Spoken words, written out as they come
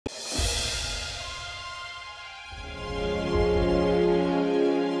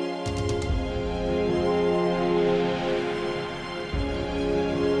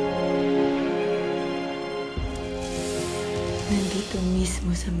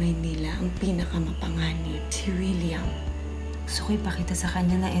sa Maynila ang pinakamapanganib, si William. Gusto ko ipakita sa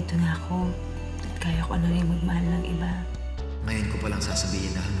kanya na eto na ako at kaya ko rin magmahal ng iba. Ngayon ko palang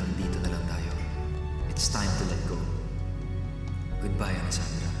sasabihin na hanggang dito na lang tayo. It's time to let go. Goodbye,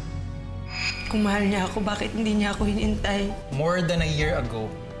 Annasandra. Kung mahal niya ako, bakit hindi niya ako hinintay? More than a year ago,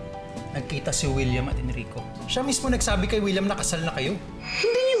 nagkita si William at Enrico. Siya mismo nagsabi kay William na kasal na kayo.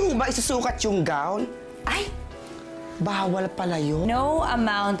 Hindi niyo ba isusukat yung gown? Ay! Bawal pala yun. No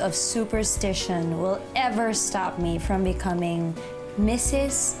amount of superstition will ever stop me from becoming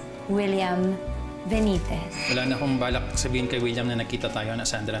Mrs. William Benitez. Wala na akong balak sabihin kay William na nakita tayo,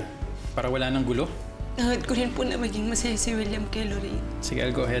 Annasandra. Para wala nang gulo. Hangad ko rin po na maging masaya si William kay Lorraine. Sige,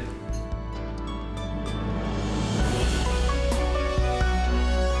 I'll go ahead.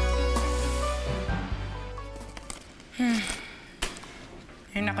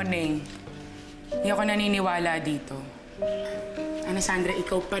 Ay, nako, Neng. Hindi ako naniniwala dito. Annasandra,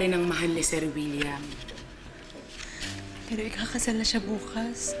 ikaw pa rin ang mahal ni Sir William. Pero ikakasal na siya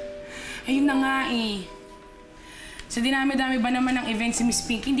bukas. Ayun na nga eh. Sa dinami-dami ba naman ng event si Miss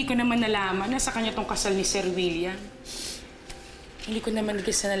Pinky, hindi ko naman nalaman na sa kanya tong kasal ni Sir William. Hindi ko naman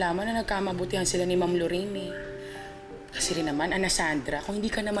kasi nalaman na nagkamabutihan sila ni Ma'am Lorraine eh. Kasi rin naman, Annasandra, kung hindi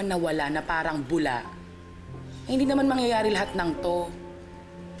ka naman nawala na parang bula, eh, hindi naman mangyayari lahat ng to.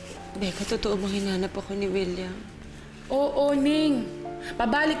 Beka, totoo bang hinanap ako ni William? Oo, Ning.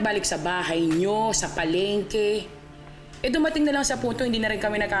 Pabalik-balik sa bahay nyo, sa palengke. Eh dumating na lang sa punto, hindi na rin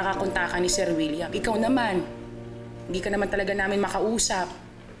kami nakakakontakan ni Sir William. Ikaw naman, hindi ka naman talaga namin makausap.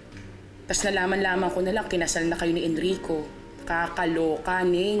 Tapos nalaman-laman ko na lang, kinasal na kayo ni Enrico. Kakaloka,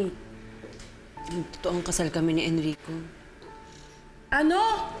 Ning. Totoo ang kasal kami ni Enrico.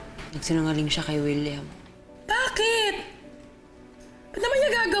 Ano? Nagsinungaling siya kay William. Bakit? Ba't naman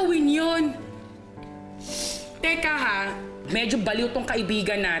niya gagawin yun? Teka ha, medyo baliw tong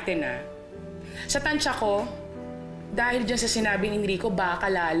kaibigan natin ha. Sa tansya ko, dahil dyan sa sinabi ni Enrico,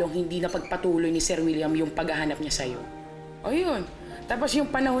 baka lalong hindi na pagpatuloy ni Sir William yung paghahanap niya sa'yo. O yun. Tapos yung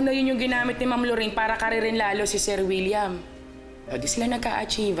panahon na yun yung ginamit ni Ma'am Lorraine para karirin lalo si Sir William. O di sila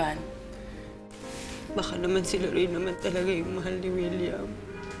nagka-achievean. Baka naman si Lorraine naman talaga yung mahal ni William.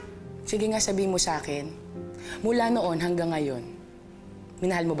 Sige nga, sabihin mo sa akin, mula noon hanggang ngayon,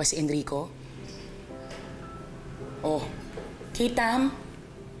 minahal mo ba si Enrico? Oh, Kitam?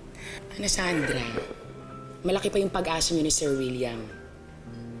 Annasandra, malaki pa yung pag-asa niyo ni Sir William.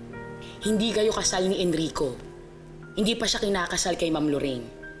 Hindi kayo kasal ni Enrico. Hindi pa siya kinakasal kay Ma'am Lorraine.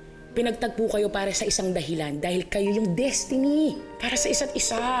 Pinagtagpo kayo para sa isang dahilan dahil kayo yung destiny para sa isa't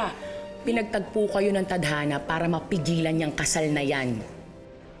isa. Pinagtagpo kayo ng tadhana para mapigilan niyang kasal na yan.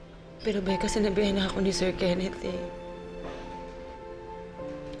 Pero Becca, sinabihan na ako ni Sir Kenneth eh.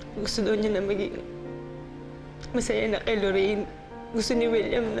 Gusto daw niya na maging masaya na kay Lorraine. Gusto ni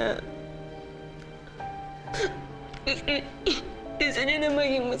William na gusto niya na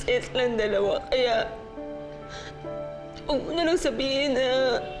maging masaya silang dalawa. Kaya huwag mo na lang sabihin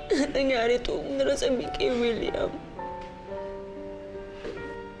na nangyari ito. Huwag mo na lang sabihin kay William.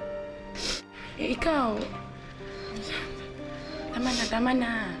 Eh, ikaw. Tama na, tama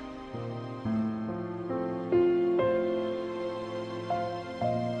na.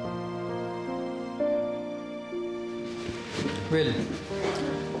 Will,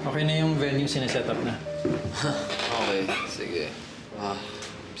 okay na yung venue sineset up na. Okay, sige.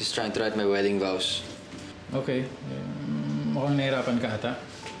 Just trying to write my wedding vows. Okay. Mukhang nahirapan ka ata.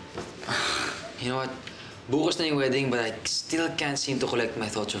 You know what? Bukas na yung wedding, but I still can't seem to collect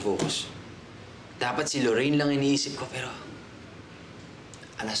my thoughts or focus. Dapat si Lorraine lang iniisip ko, pero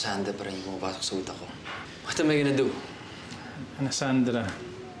Annasandra pa rin yung pumapasok sa utak ko. What am I gonna do? Annasandra,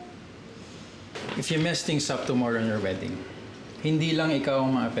 if you mess things up tomorrow on your wedding, hindi lang ikaw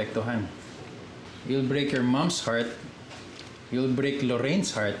ang maapektuhan. You'll break your mom's heart. You'll break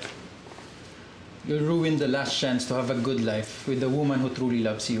Lorraine's heart. You'll ruin the last chance to have a good life with the woman who truly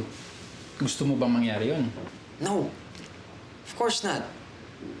loves you. Gusto mo bang mangyari yun? No. Of course not.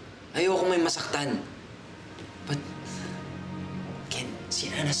 Ayoko may masaktan. But, Ken, si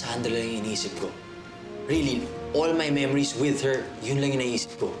Annasandra lang yung iniisip ko. Really, all my memories with her, yun lang yung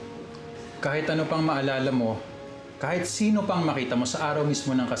naisip ko. Kahit ano pang maalala mo, kahit sino pang makita mo sa araw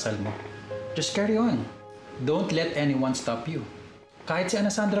mismo ng kasal mo, just carry on. Don't let anyone stop you. Kahit si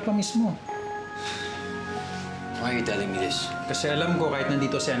Annasandra pa mismo. Why are you telling me this? Kasi alam ko kahit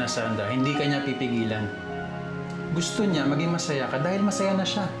nandito si Annasandra, hindi ka niya pipigilan. Gusto niya maging masaya ka dahil masaya na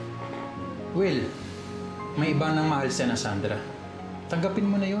siya. Will, may iba nang mahal si Annasandra. Tanggapin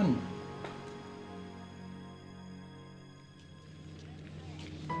mo na yun.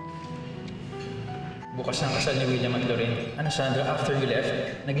 Bukas na ang kasal ni William at Lorraine. Annasandra, after you left,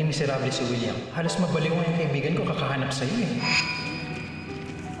 naging miserable si William. Halos mabaliw yung kaibigan ko kakahanap sa'yo eh.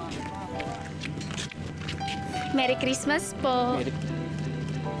 Merry Christmas po.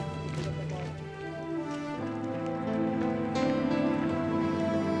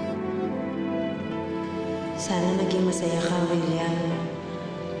 Sana naging masaya ka, William.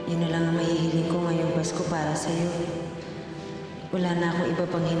 Yun na lang ang mahihiling ko ngayong Pasko para sa'yo. Wala na akong iba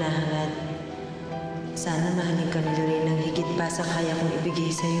pang hinahangad. Sana mahalin ka ni Lorraine ng higit pa sa kaya kong ibigay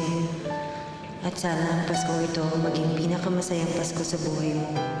sa'yo. At sana ang Pasko ito maging pinakamasayang Pasko sa buhay mo.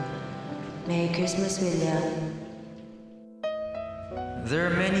 Merry Christmas, William. There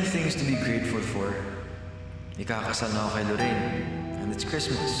are many things to be grateful for. Ikakasal na ako kay Lorraine, and it's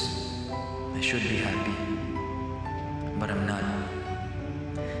Christmas. I should be happy. But I'm not.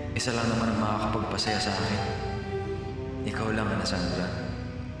 Isa lang naman ang makakapagpasaya sa akin. Ikaw lang, Annasandra.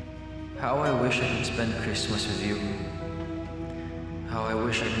 How I wish I could spend Christmas with you. How I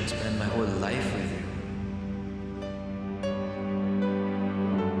wish I could spend my whole life with you.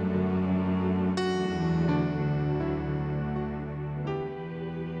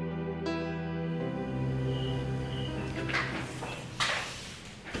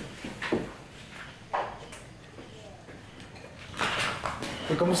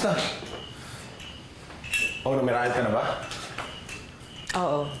 Kamusta? Namirahan ka na ba?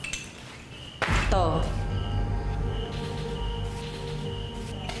 Oo. To.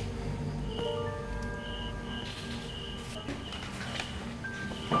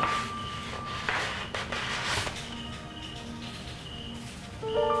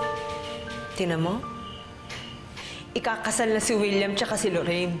 Tingnan mo? Ikakasal na si William tsaka si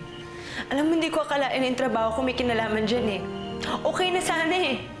Lorraine. Alam mo, hindi ko akalain yung trabaho ko may kinalaman dyan eh. Okay na sana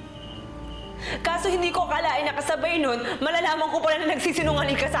eh. Kaso hindi ko akalain na kasabay nun, malalaman ko pala na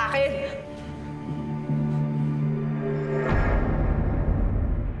nagsisinungaling ka sa akin.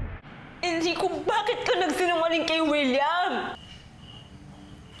 Hindi ko bakit ka nagsinungaling kay William?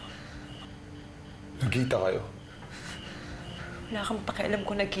 Nagkita kayo? Wala kang pakialam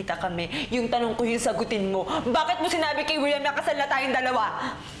kung nagkita kami. Yung tanong ko yung sagutin mo. Bakit mo sinabi kay William na kasal na tayong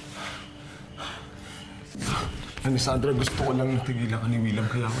dalawa? Annasandra, gusto ko lang natigilan ka ni William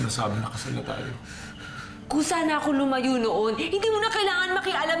kaya ako nasabi na kasal na tayo. Kung sana ako lumayo noon, hindi mo na kailangan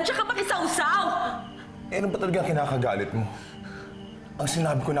makialam tsaka makisawsaw! Ano ba talagang kinakagalit mo? Ang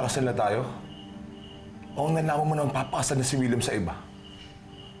sinabi ko na kasal na tayo? O ang nalaman mo na magpapakasal na si William sa iba?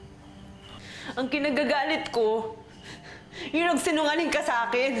 Ang kinagagalit ko, yung nagsinungaling ka sa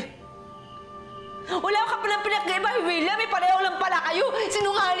akin. Wala ka palang pinag-iba, William. May pareho lang pala kayo.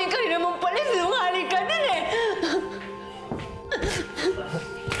 Sinungaling ka rin naman pala. Sinungaling ka din eh.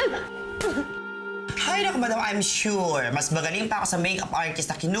 Hay naku, madam, I'm sure. Mas magaling pa ako sa makeup artist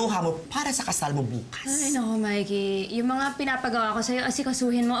na kinuha mo para sa kasal mo bukas. Ay, naku, Mikey. Yung mga pinapagawa ko sa'yo,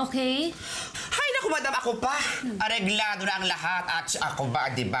 asikasuhin mo, okay? Hay naku, madam, ako pa. Areglado na ang lahat. At ako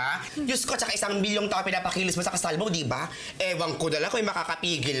ba, di ba? Diyos ko, tsaka 1 milyong tao pinapakilos mo sa kasal mo, di ba? Ewan ko na lang kung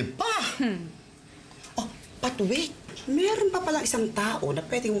makakapigil pa. Oh, but wait. Meron pa palang isang tao na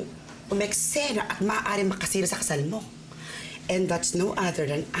pwedeng umeksena at maaaring makasira sa kasal mo. And that's no other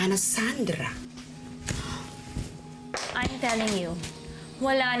than Annasandra. I'm telling you,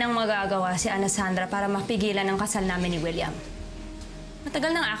 wala nang magagawa si Annasandra para mapigilan ang kasal namin ni William.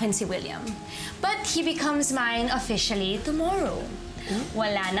 Matagal nang akin si William. But he becomes mine officially tomorrow.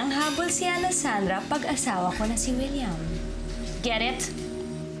 Wala nang habol si Annasandra pag asawa ko na si William. Get it?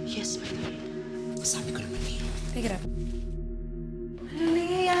 Yes, madam. Sabi ko naman eh. Figure out. Anong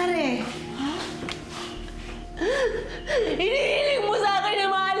nangyayari? Ha? Hinihiling mo sa akin na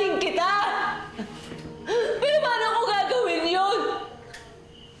mahalin kita! Pero paano ko gagawin yun?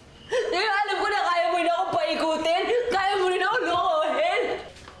 Dahil alam ko na kaya mo rin akong paikutin, kaya mo rin akong lokohin.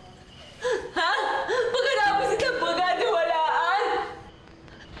 Ha? Pagkatapos itang pagkatiwalaan.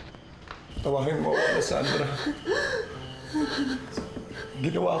 Tawahin mo ako, Annasandra.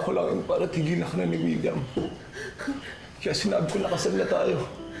 Ginawa ko lang yun para tigilan ka na ni William. Kaya sinabi ko na kasal na tayo.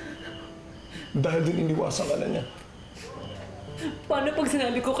 Dahil din iniwasan ka na niya. Paano pag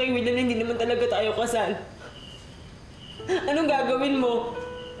sinabi ko kay William na hindi naman talaga tayo kasal? Anong gagawin mo?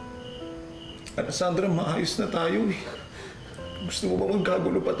 Annasandra, maayos na tayo eh. Gusto mo ba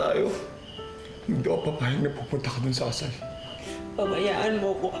magkagulo pa tayo? Hindi ako papayag na pupunta ka dun sa kasal. Pabayaan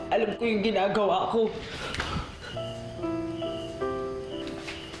mo ko. Alam ko yung ginagawa ko.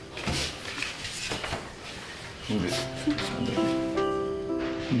 Hindi, Annasandra.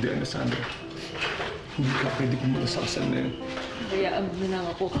 Hindi, Annasandra. Hindi ka pwede pumunta sa kasal na yun. Bayaan mo na lang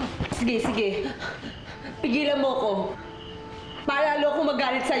ako. Sige, sige. Pigilan mo ko. Palalo akong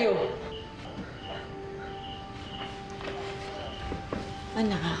magalit sa'yo.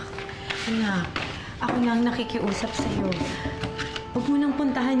 Anak, ako na ang nakikiusap sa'yo. Huwag mo nang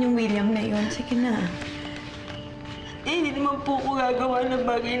puntahan yung William na yun. Sige na. Hindi naman po ako gagawa ng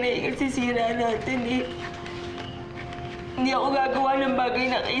bagay na ikasisira natin eh. Hindi ako gagawa ng bagay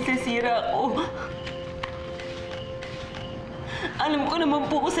na kaisasira ko. Alam ko naman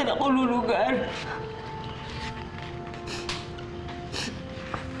po kung saan ako lulugar.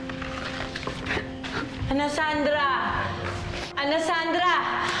 Annasandra! Annasandra!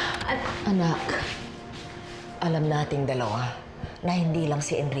 Anak, alam nating dalawa na hindi lang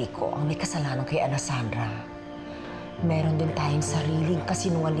si Enrico ang may kasalanan kay Annasandra. Meron din tayong sariling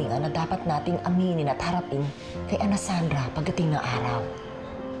kasinungalingan na dapat nating aminin at harapin kay Annasandra pagdating ng araw.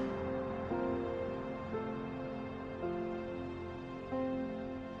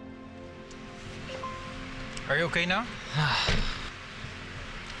 Are you okay now?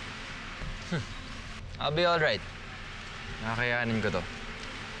 I'll be alright. Nakakayanin ko to.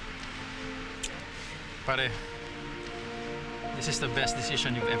 Pare, this is the best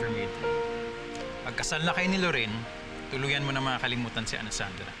decision you've ever made. Pagkasal na kayo ni Lorraine, tuluyan mo na makakalimutan si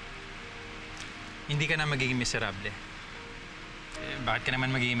Annasandra. Hindi ka na magiging miserable. Bakit ka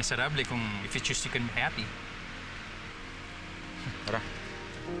naman magiging miserable kung if you choose you can be happy? Tara.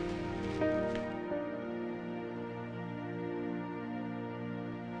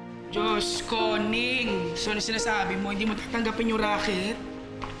 Diyos ko, Ning! So, ano sinasabi mo? Hindi mo tatanggapin yung racket?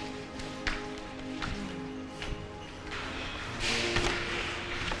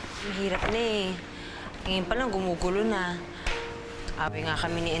 Ang hirap na eh. Ngayon pa lang gumugulo na. Away nga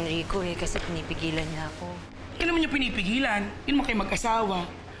kami ni Enrico eh, kasi pinipigilan niya ako. Yan naman yung pinipigilan. Yun mo kayo mag-asawa.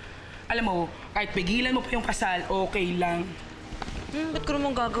 Alam mo, kahit pigilan mo pa yung kasal, okay lang. Ba't ko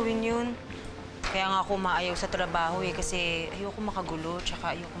naman gagawin yun? Kaya nga ako maayaw sa trabaho eh, kasi ayoko makagulo,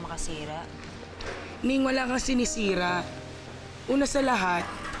 tsaka ayoko makasira. Ning, wala kang sinisira. Una sa lahat,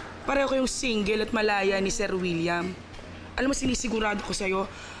 pareho kayong single at malaya ni Sir William. Alam mo, sinisigurado ko sa'yo,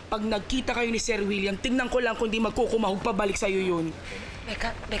 pag nagkita kayo ni Sir William, tingnan ko lang kung di magkukumahog pabalik sa'yo yun.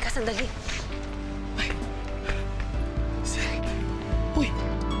 Beka, sandali. Ay. Uy!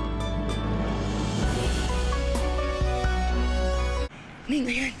 Ning,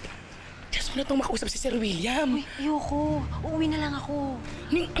 ayan. Just mo na itong makausap si Sir William. Uy, ayoko. Uuwi na lang ako.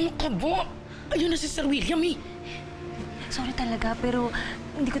 Ning, ano ka ba? Ayun na si Sir William eh. Sorry talaga, pero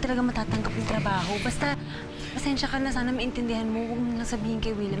hindi ko talaga matatanggap yung trabaho. Basta, pasensya ka na. Sana maintindihan mo. Huwag mo lang sabihin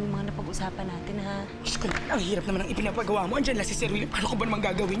kay William yung mga napag-usapan natin, ha? Diyos ko, ang hirap naman ang ipinapagawa mo. Andiyan lang si Sir William. Ano ko ba naman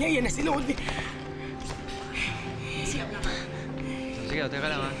gagawin niya? Yan na si Lord. Sige, teka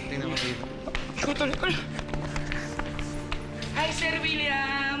lang ha. Tingnan ko dito. Ikaw. Hi, Sir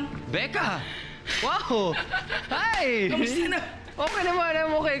William! Becca! Wow! Hi! Kamusta na? Okay naman,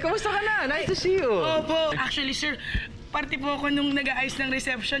 I'm okay. Kamusta ka na? Nice to see you. Opo. Actually, sir, parte po ako nung nag-aayos ng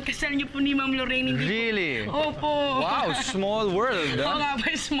reception. Kasal niyo po ni Ma'am Lorraine. Really? Opo. Wow, small world, Oo ha? nga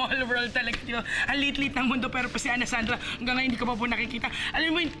ba, small world talaga. Di ba? Ang lit-lit ng mundo, pero pa si Annasandra, hanggang ngayon hindi ko pa po nakikita.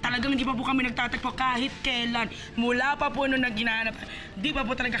 Alam mo yun, talagang hindi pa po kami nagtatagpo kahit kailan. Mula pa po nung nagginanap, di pa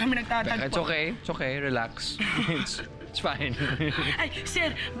po talaga kami nagtatagpo. It's okay. Relax. It's fine. Ay,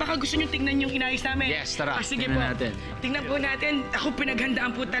 sir, baka gusto niyo tingnan yung inayos namin. Yes, tara. Sige Tingnan po. natin. Tingnan po natin. Ako,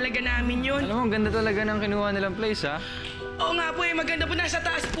 pinaghandaan po talaga namin yun. Alam mo, ang ganda talaga ng kinuha nilang place, ha? Oo nga po, maganda po. Nasa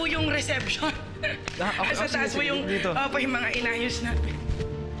taas po yung reception. Nasa taas po yung, dito. yung mga inayos namin.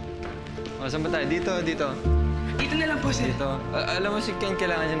 O, saan ba tayo? Dito. Dito na lang po, sir. Dito. Alam mo si Ken,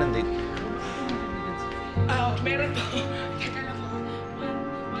 kailangan niya ng date. Meron po. Teka lang po.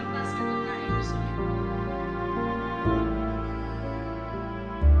 One task na tayo.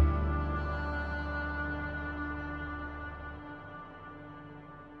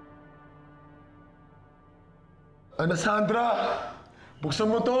 Annasandra!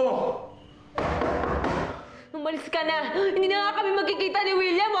 Buksan mo to! Umalis ka na! Hindi na nga kami magkikita ni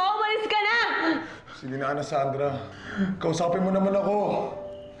William, oh! Umalis ka na! Sige na, Annasandra. Kausapin mo naman ako.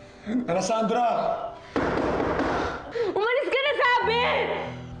 Annasandra! Umalis ka na, sabi!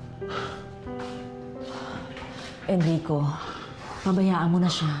 Enrico, pabayaan mo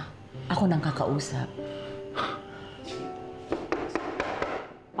na siya. Ako nang kakausap.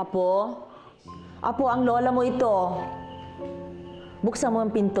 Apo? Apo, ang lola mo ito. Buksan mo ang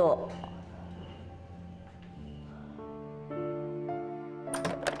pinto.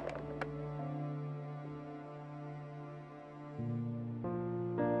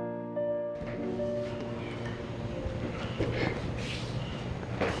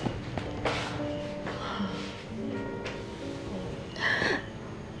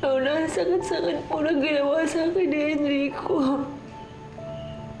 Lola, ang sakit-sakit po na ginawa sa akin ni Enrico.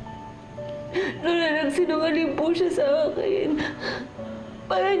 Lola, nagsinungaling po siya sa akin.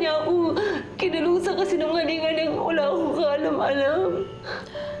 Para niya ako kinulong sa kasinungalingan ng wala akong kaalam-alam.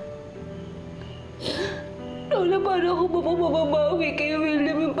 Lola, paano ako mababawi kay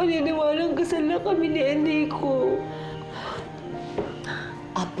William yung paniniwalang kasal na kami ni Enrico?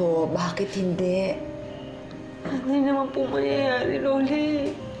 Apo, bakit hindi? Ano naman po mangyayari,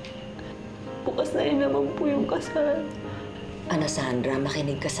 Loli? Bukas na rin naman po yung kasal. Annasandra,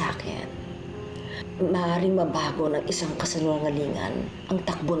 makinig ka sa akin. Maaaring mabago ng isang kasinungalingan ang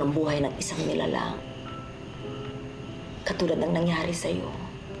takbo ng buhay ng isang nilalang. Katulad ng nangyari sa'yo.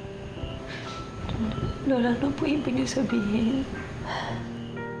 Lola, ano po ibig niyo sabihin?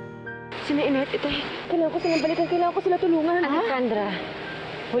 Sina Inet, ito. Kailangan ko silang balikan. Kailangan ko sila tulungan. Annasandra,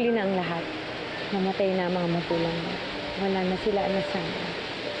 huli na ang lahat. Namatay na ang mga magulang mo. Wala na sila, Annasandra.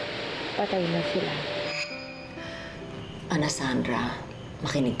 Patay na sila. Annasandra,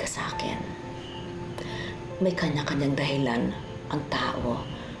 makinig ka sa akin. May kanya-kanyang dahilan ang tao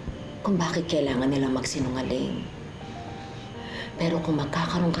kung bakit kailangan nila magsinungaling. Pero kung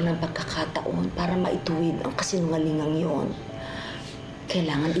magkakaroon ka ng pagkakataon para maituwid ang kasinungalingang yon,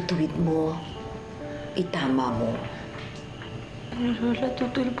 kailangan ituwid mo, itama mo. Pero Lola,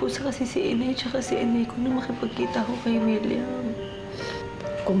 tutul po sa kasi si Inay tsaka si Enrico na makipagkita ko kay William.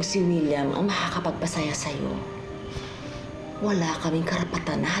 Kung si William ang makakapagpasaya sa'yo, wala kaming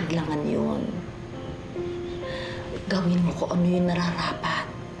karapatan na hadlangan yun. Gawin mo kung ano yung nararapat.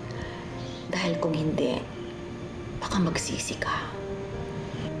 Dahil kung hindi, baka magsisi ka.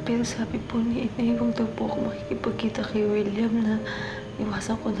 Pero sabi po ni Inay, huwag daw po ako makikipagkita kay William na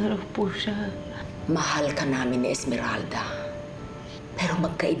iwasan ko na raw po siya. Mahal ka namin ni Esmeralda. Pero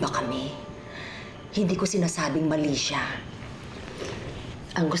magkaiba kami. Hindi ko sinasabing mali siya.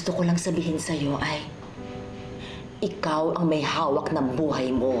 Ang gusto ko lang sabihin sa'yo ay, ikaw ang may hawak ng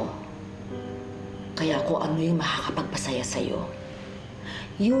buhay mo. Kaya kung ano yung makakapagpasaya sa'yo,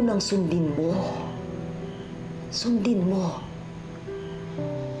 yun ang sundin mo. Sundin mo.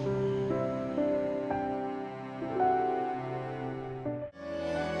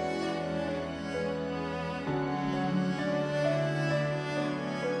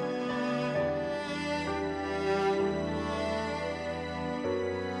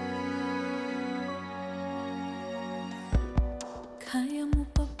 Kaya mo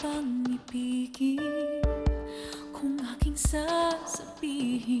pa bang ipigil kung aking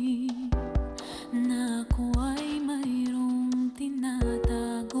sasabihin na ako ay mayroong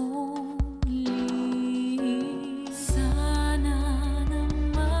tinatagong lihim? Sana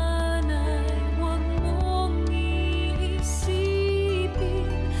naman ay huwag mong iisipin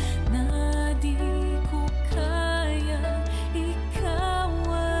na di ko kaya ikaw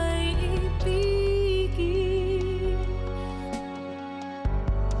ay ibigin.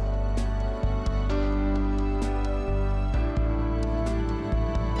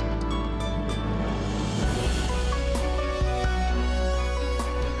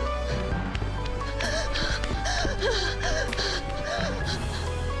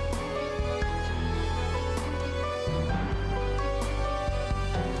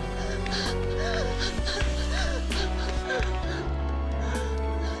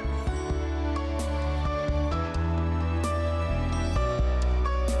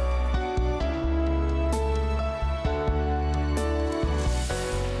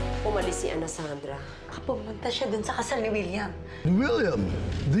 Umalis si Annasandra. Pumunta siya dun sa kasal ni William. William,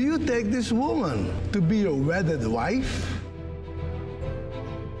 do you take this woman to be your wedded wife?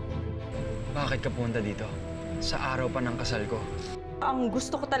 Bakit ka punta dito? Sa araw pa ng kasal ko. Ang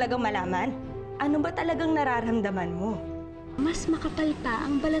gusto ko talagang malaman, ano ba talagang nararamdaman mo? Mas makapal pa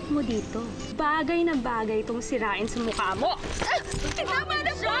ang balat mo dito. Bagay na bagay itong sirain sa mukha mo. Tama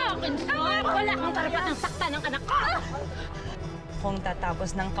na po! Wala kang karapatang sakta ng anak ko! Kung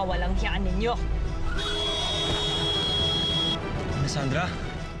tatapos ng kawalang hiyaan ninyo. Annasandra?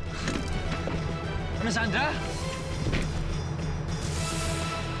 Annasandra?